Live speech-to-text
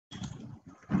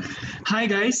Hi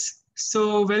guys,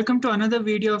 so welcome to another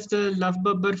video of the Love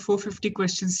Babbar 450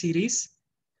 question series.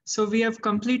 So we have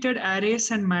completed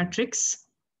arrays and matrix.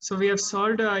 So we have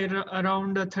solved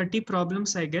around 30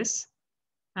 problems, I guess.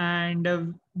 And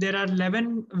there are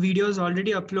 11 videos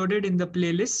already uploaded in the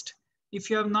playlist. If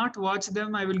you have not watched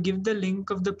them, I will give the link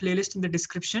of the playlist in the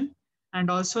description.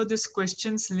 And also this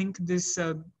questions link, this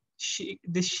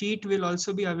sheet will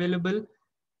also be available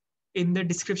in the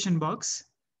description box.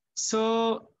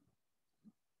 So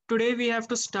today we have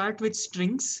to start with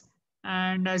strings,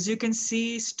 and as you can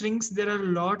see strings, there are a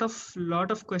lot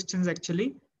of questions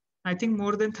actually. I think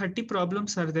more than 30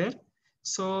 problems are there,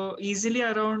 so easily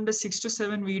around 6 to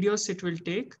 7 videos it will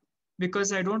take,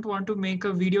 because I don't want to make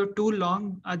a video too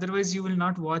long, otherwise you will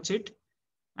not watch it,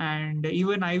 and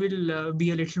even I will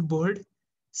be a little bored.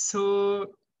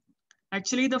 So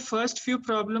actually the first few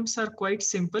problems are quite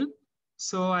simple,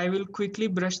 so I will quickly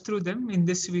brush through them in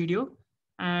this video,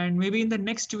 and maybe in the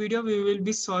next video we will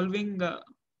be solving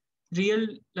real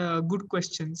good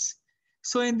questions.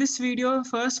 So in this video,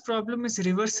 first problem is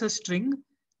reverse a string.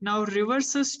 Now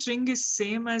reverse a string is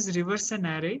same as reverse an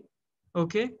array.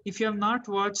 Okay, if you have not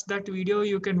watched that video,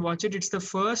 you can watch it. It's the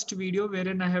first video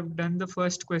wherein I have done the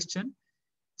first question.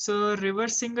 So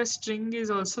reversing a string is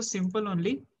also simple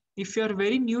only. If you are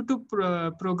very new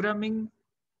to programming,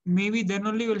 maybe then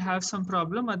only you'll have some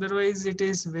problem. Otherwise, it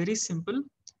is very simple.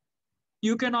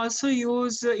 You can also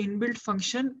use inbuilt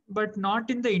function, but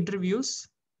not in the interviews.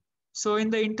 So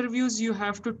in the interviews, you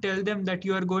have to tell them that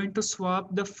you are going to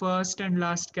swap the first and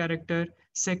last character,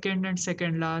 second and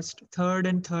second last, third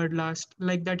and third last,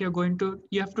 like that you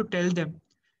have to tell them,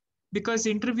 because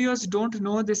interviewers don't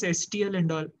know this STL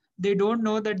and all. They don't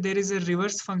know that there is a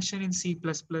reverse function in C++.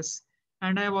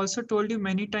 And I have also told you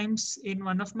many times in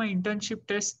one of my internship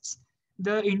tests,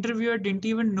 the interviewer didn't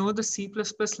even know the C++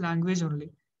 language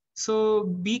only. So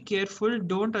be careful.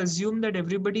 Don't assume that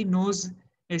everybody knows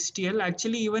STL.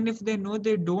 Actually, even if they know,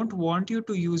 they don't want you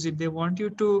to use it. They want you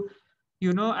to,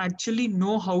 actually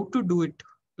know how to do it.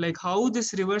 Like how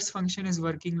this reverse function is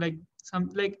working.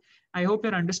 I hope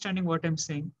you're understanding what I'm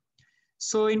saying.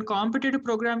 So in competitive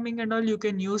programming and all, you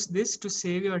can use this to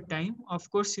save your time. Of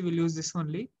course, you will use this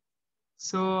only.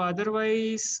 So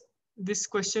otherwise, this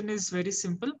question is very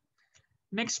simple.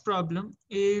 Next problem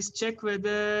is check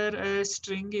whether a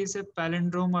string is a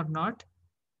palindrome or not.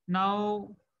 Now,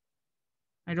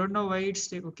 I don't know why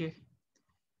it's okay.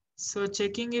 So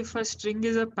checking if a string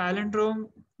is a palindrome,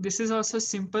 this is also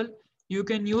simple. You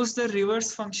can use the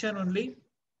reverse function only.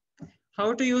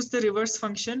 How to use the reverse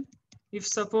function? If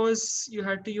suppose you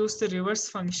had to use the reverse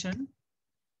function,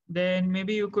 then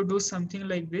maybe you could do something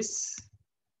like this: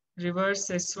 reverse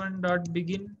s1 dot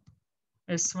begin,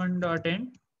 s1 dot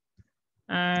end,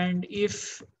 and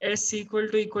if s equal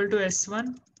to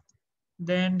s1,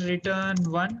 then return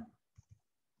 1,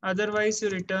 otherwise you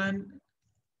return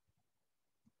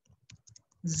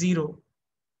 0.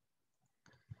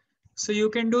 So you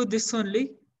can do this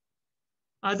only.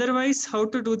 Otherwise, how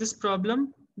to do this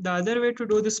problem? The other way to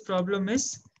do this problem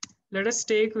is, let us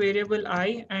take variable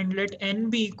I and let n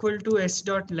be equal to s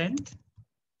dot length,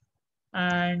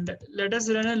 and let us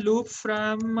run a loop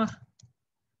from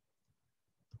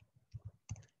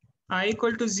I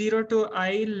equal to 0 to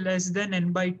I less than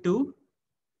n by 2,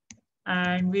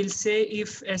 and we'll say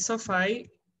if s of I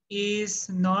is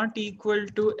not equal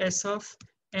to s of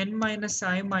n minus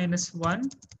I minus 1,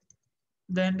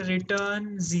 then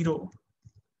return 0,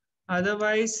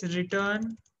 otherwise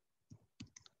return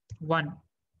 1.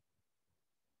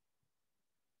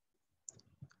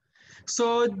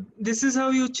 So this is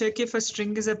how you check if a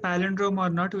string is a palindrome or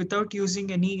not without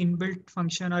using any inbuilt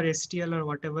function or STL or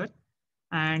whatever.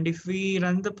 And if we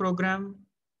run the program,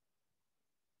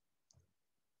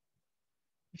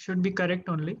 it should be correct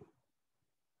only.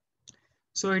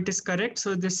 So it is correct.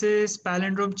 So this is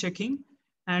palindrome checking.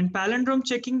 And palindrome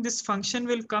checking, this function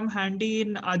will come handy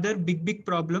in other big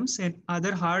problems and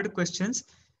other hard questions.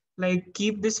 Like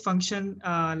keep this function,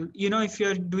 if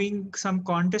you're doing some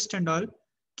contest and all,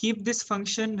 keep this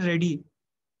function ready.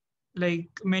 Like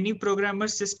many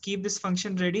programmers just keep this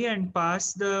function ready and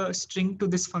pass the string to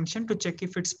this function to check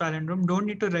if it's palindrome. Don't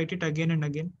need to write it again and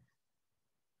again.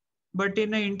 But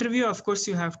in an interview, of course,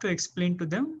 you have to explain to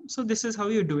them. So this is how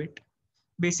you do it.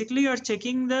 Basically, you're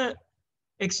checking the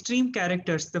extreme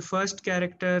characters, the first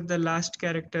character, the last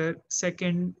character,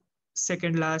 second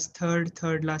last,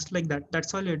 third last, like that.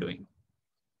 That's all you're doing.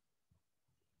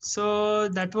 So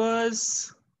that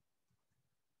was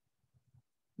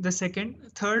the second.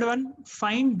 Third one,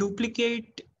 find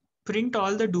duplicate, print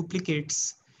all the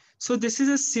duplicates. So this is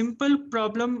a simple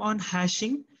problem on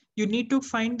hashing. you need to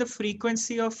find the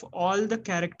frequency of all the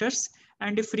characters.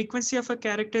 And if frequency of a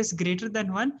character is greater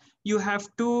than 1, you have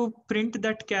to print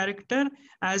that character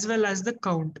as well as the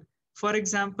count. For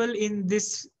example, in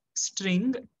this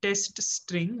string, test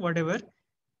string, whatever,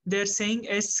 they're saying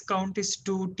S count is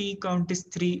 2, T count is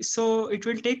 3. So it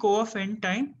will take O of n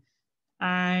time.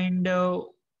 And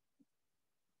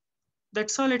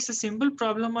that's all. It's a simple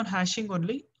problem on hashing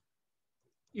only.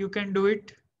 You can do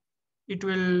it. It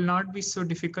will not be so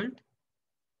difficult.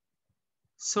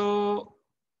 So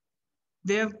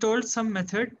they have told some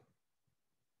method.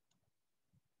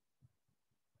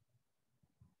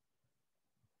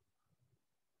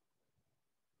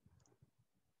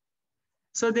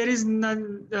 So there is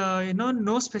none,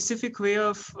 no specific way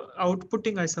of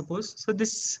outputting, I suppose. So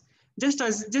this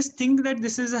just think that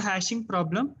this is a hashing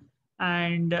problem,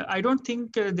 and I don't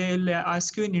think they'll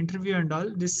ask you in interview and all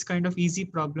this kind of easy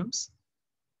problems.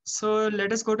 So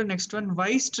let us go to next one.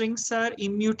 Why strings are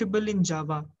immutable in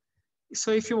Java?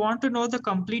 So if you want to know the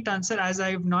complete answer, as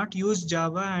I have not used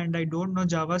Java and I don't know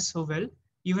Java so well,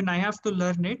 even I have to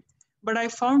learn it. But I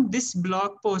found this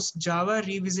blog post, Java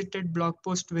Revisited blog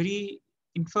post, very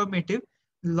informative.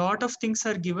 Lot of things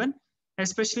are given,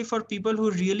 especially for people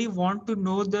who really want to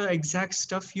know the exact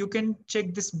stuff. You can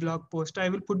check this blog post. I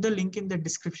will put the link in the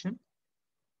description.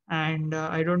 And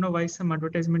I don't know why some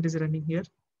advertisement is running here.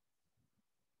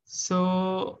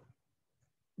 So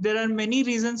there are many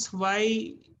reasons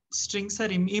why strings are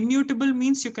immutable.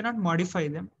 Means you cannot modify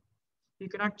them. You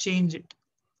cannot change it.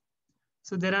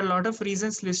 So there are a lot of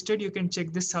reasons listed. You can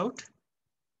check this out.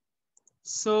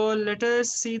 So let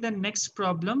us see the next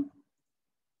problem.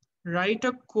 Write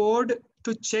a code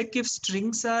to check if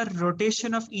strings are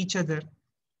rotation of each other.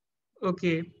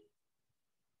 Okay.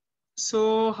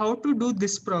 So how to do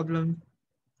this problem?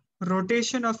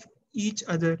 Rotation of each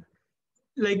other.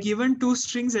 Like given two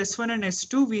strings S1 and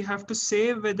S2, we have to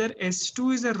say whether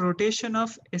S2 is a rotation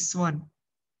of S1.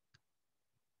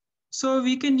 So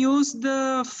we can use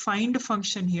the find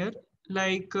function here.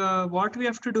 Like what we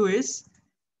have to do is,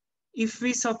 if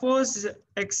we suppose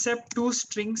accept two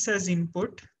strings as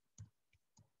input,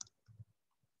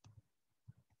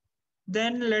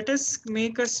 then let us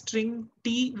make a string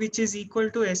T which is equal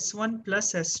to S1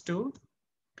 plus S2.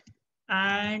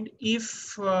 And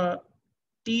if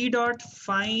T dot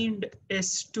find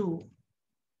S2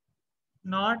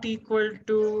 not equal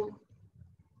to,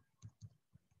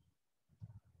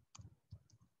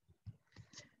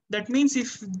 that means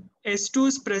if S2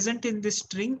 is present in this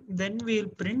string, then we'll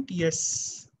print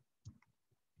yes.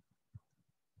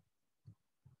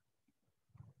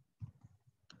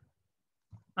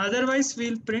 Otherwise,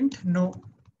 we'll print no.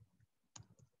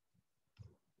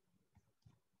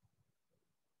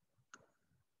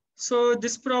 So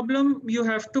this problem, you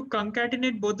have to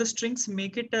concatenate both the strings,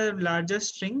 make it a larger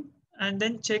string, and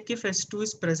then check if S2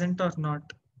 is present or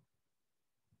not.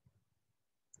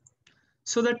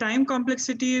 So the time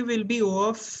complexity will be O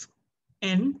of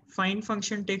n. Find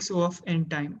function takes O of n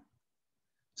time.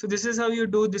 So this is how you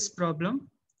do this problem.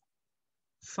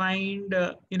 Find,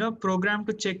 program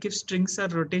to check if strings are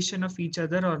rotation of each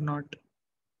other or not.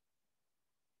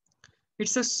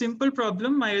 It's a simple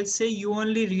problem. I'll say you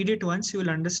only read it once, you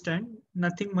will understand,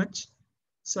 nothing much.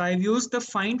 So I've used the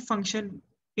find function.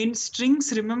 In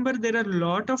strings, remember there are a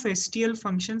lot of STL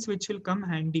functions which will come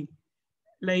handy.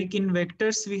 Like in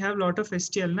vectors, we have a lot of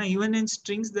STL. Now, even in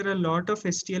strings, there are a lot of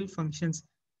STL functions.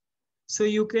 So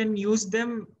you can use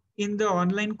them in the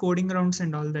online coding rounds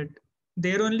and all that.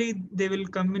 There only they will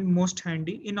come in most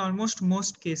handy in almost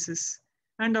most cases.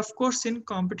 And of course, in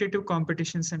competitive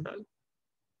competitions and all,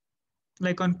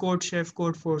 like on Code Chef,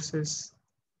 Code Forces.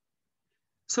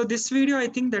 So this video, I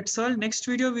think that's all. Next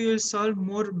video, we will solve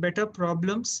more better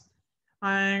problems.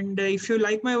 And if you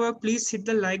like my work, please hit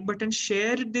the like button,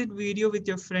 share the video with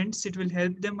your friends. It will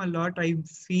help them a lot, I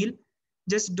feel.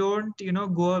 Just don't,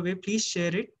 go away. Please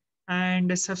share it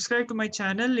and subscribe to my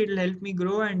channel. It'll help me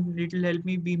grow and it'll help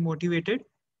me be motivated.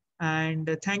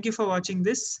 And thank you for watching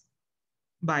this.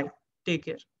 Bye. Take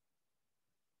care.